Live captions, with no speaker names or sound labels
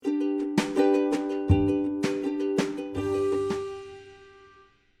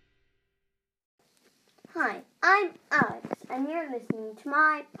you're listening to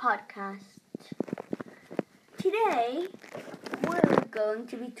my podcast. Today, we're going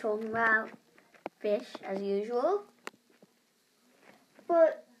to be talking about fish as usual,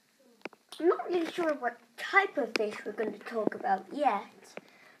 but I'm not really sure what type of fish we're going to talk about yet,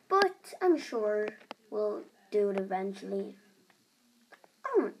 but I'm sure we'll do it eventually.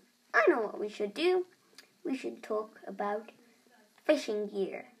 I know what we should do. We should talk about fishing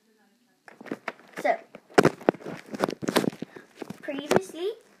gear. So, previously,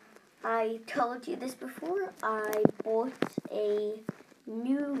 I told you this before, I bought a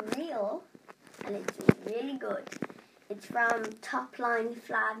new reel, and it's really good. It's from Topline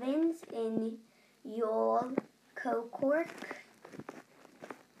Flavins in Youghal, Cork.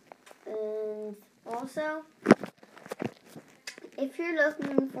 And also, if you're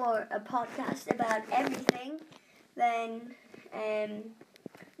looking for a podcast about everything, then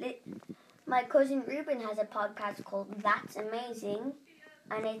my cousin Ruben has a podcast called That's Amazing,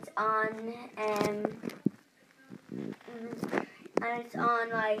 and it's on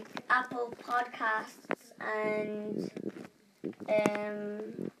like Apple Podcasts and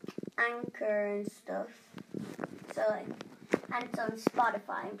Anchor and stuff. And it's on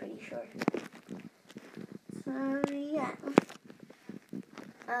Spotify, I'm pretty sure. So yeah.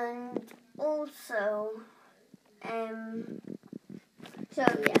 And also,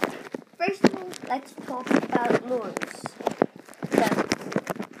 first of all, let's talk about lures. So,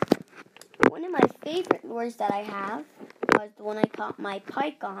 one of my favorite lures that I have was the one I caught my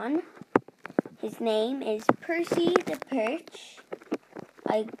pike on. His name is Percy the Perch.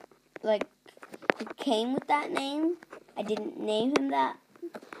 He came with that name. I didn't name him that.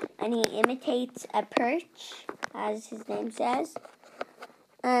 And he imitates a perch, as his name says.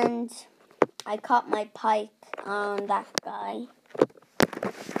 And I caught my pike on that guy.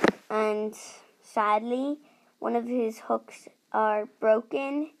 And sadly, one of his hooks are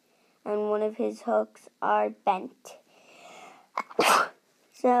broken and one of his hooks are bent.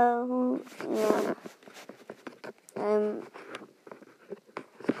 So, yeah.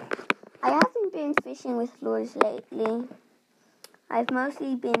 I haven't been fishing with lures lately. I've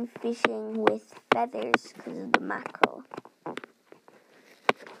mostly been fishing with feathers because of the mackerel.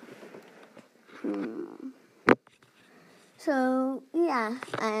 So, yeah,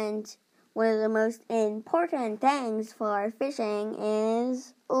 and one of the most important things for fishing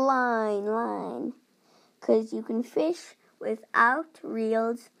is line. Because you can fish without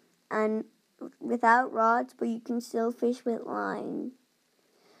reels and without rods, but you can still fish with line.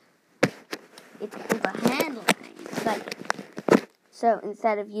 It's called a hand line. So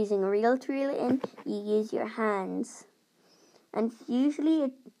instead of using a reel to reel it in, you use your hands. And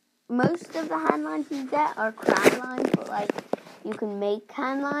usually most of the hand lines you get are cram lines, but you can make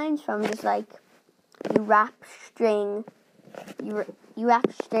hand lines from just you wrap string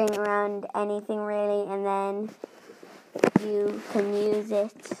around anything really, and then you can use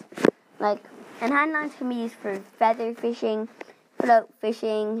it and hand lines can be used for feather fishing, float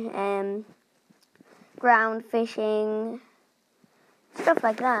fishing, ground fishing, stuff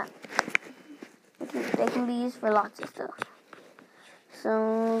like that. They can be used for lots of stuff.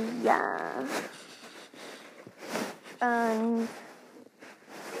 So, yeah. And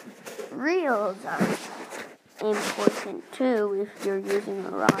reels are important too if you're using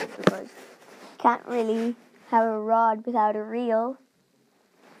a rod, because you can't really have a rod without a reel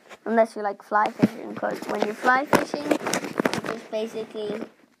unless you're fly fishing, because when you're fly fishing, you just basically,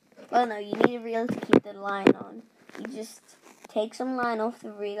 you need a reel to keep the line on. You just take some line off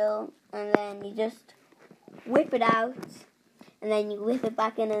the reel and then you just whip it out. And then you whip it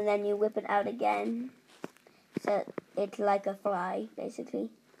back in, and then you whip it out again. So it's like a fly,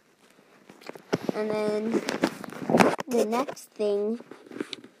 basically. And then the next thing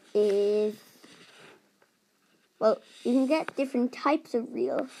is, you can get different types of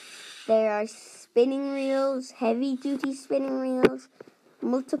reels. There are spinning reels, heavy-duty spinning reels,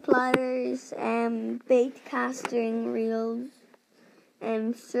 multipliers, bait casting reels,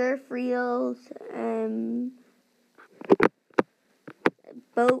 surf reels,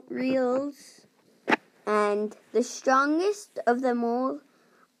 boat reels, and the strongest of them all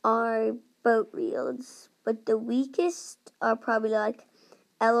are boat reels, but the weakest are probably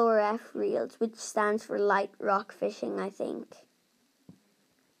LRF reels, which stands for light rock fishing, I think.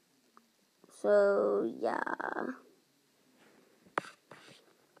 So, yeah.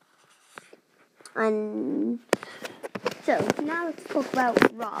 And so, now let's talk about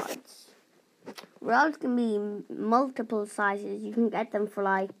rods. Rods can be multiple sizes. You can get them for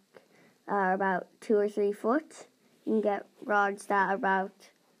about 2 or 3 foot. You can get rods that are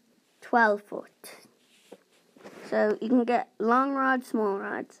about 12 foot. So you can get long rods, small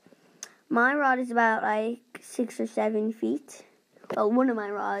rods. My rod is about like 6 or 7 feet. Well, one of my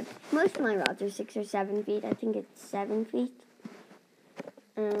rods. Most of my rods are 6 or 7 feet. I think it's 7 feet.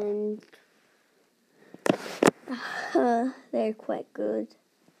 And they're quite good.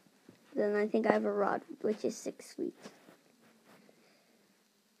 Then I think I have a rod which is 6 feet.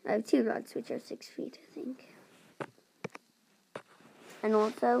 I have 2 rods which are 6 feet, I think. And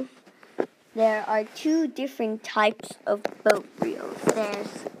also, there are 2 different types of boat reels.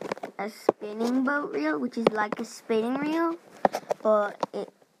 There's a spinning boat reel, which is like a spinning reel, but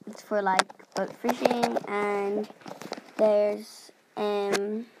it's for like boat fishing. And there's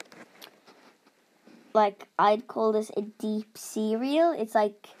like I'd call this a deep sea reel. It's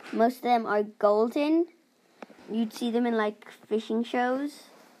like most of them are golden. You'd see them in like fishing shows,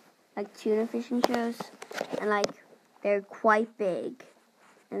 like tuna fishing shows, and like they're quite big,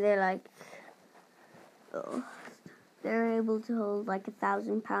 and they're like they're able to hold like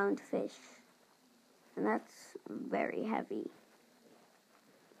 1,000-pound fish, and that's very heavy.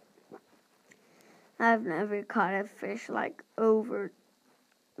 I've never caught a fish like over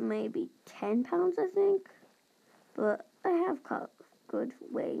maybe 10 pounds, I think, but I have caught good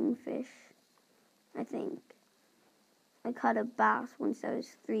weighing fish, I think. I caught a bass once that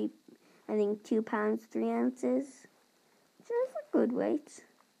was 2 pounds, 3 ounces, which is a good weight.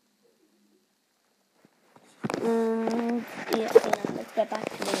 Let's get back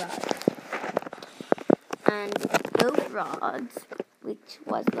to the rods. And boat rods, which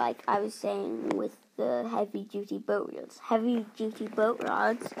was like I was saying with the heavy-duty boat reels. Heavy-duty boat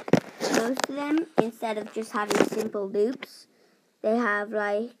rods, most of them, instead of just having simple loops, they have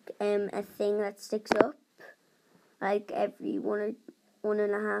like a thing that sticks up, like every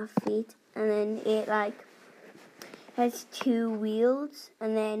 1.5 feet, and then it like has 2 wheels,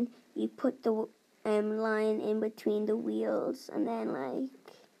 and then you put the line in between the wheels, and then like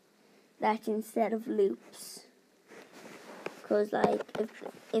that's instead of loops. Because like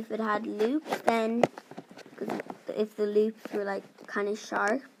if it had loops, then if the loops were like kind of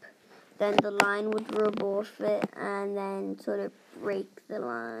sharp, then the line would rub off it and then sort of break the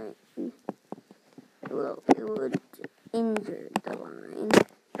line. Well, it would injure the line.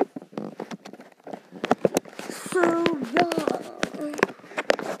 So yeah.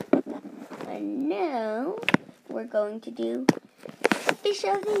 And now we're going to do Fish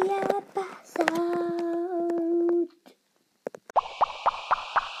of the Episode.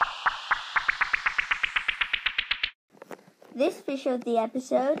 This fish of the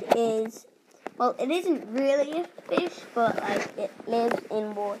episode is, well, it isn't really a fish, but like it lives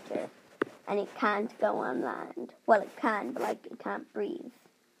in water and it can't go on land. Well, it can, but like it can't breathe.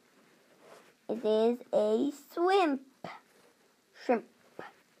 It is a shrimp.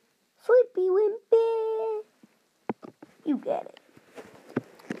 Swimpy Wimpy. You get it.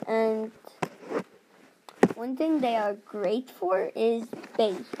 And one thing they are great for is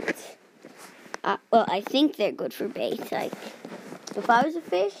bait. Well, I think they're good for bait. Like, if I was a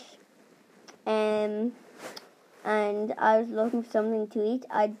fish, and I was looking for something to eat,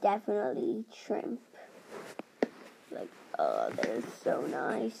 I'd definitely eat shrimp. Like, oh, they're so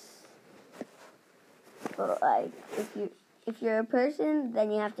nice. But like, if you're a person,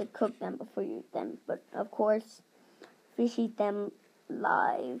 then you have to cook them before you eat them. But of course, fish eat them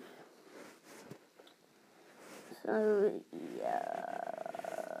live. So yeah.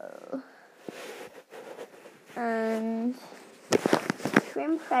 And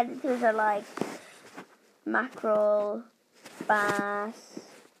shrimp predators are like mackerel, bass,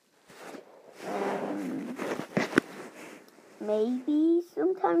 maybe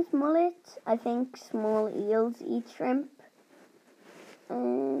sometimes mullet. I think small eels eat shrimp.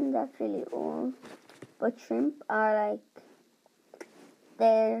 And that's really all. But shrimp are like,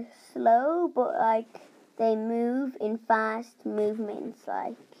 they're slow, but like they move in fast movements,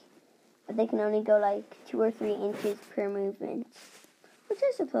 like, but they can only go like 2 or 3 inches per movement, which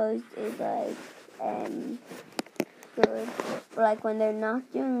I suppose is like good. But like when they're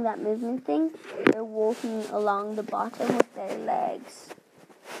not doing that movement thing, they're walking along the bottom with their legs.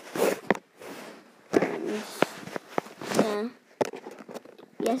 And yeah,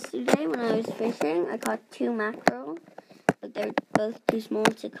 yesterday when I was fishing, I caught 2 mackerel, but they're both too small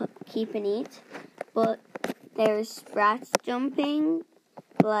to keep and eat. But there's sprats jumping.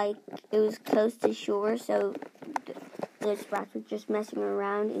 Like, it was close to shore, so the sprats were just messing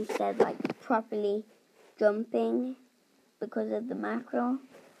around instead, like, properly jumping because of the mackerel.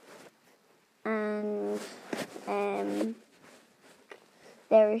 And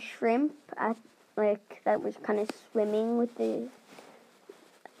there was shrimp that was kind of swimming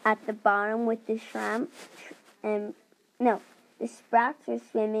at the bottom with the No, the sprats are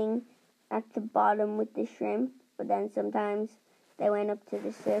swimming at the bottom with the shrimp, but then sometimes they went up to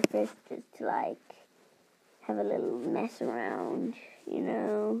the surface just to like have a little mess around, you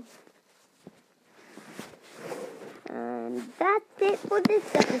know. And that's it for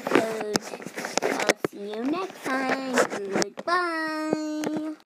this episode. I'll see you next time. Goodbye.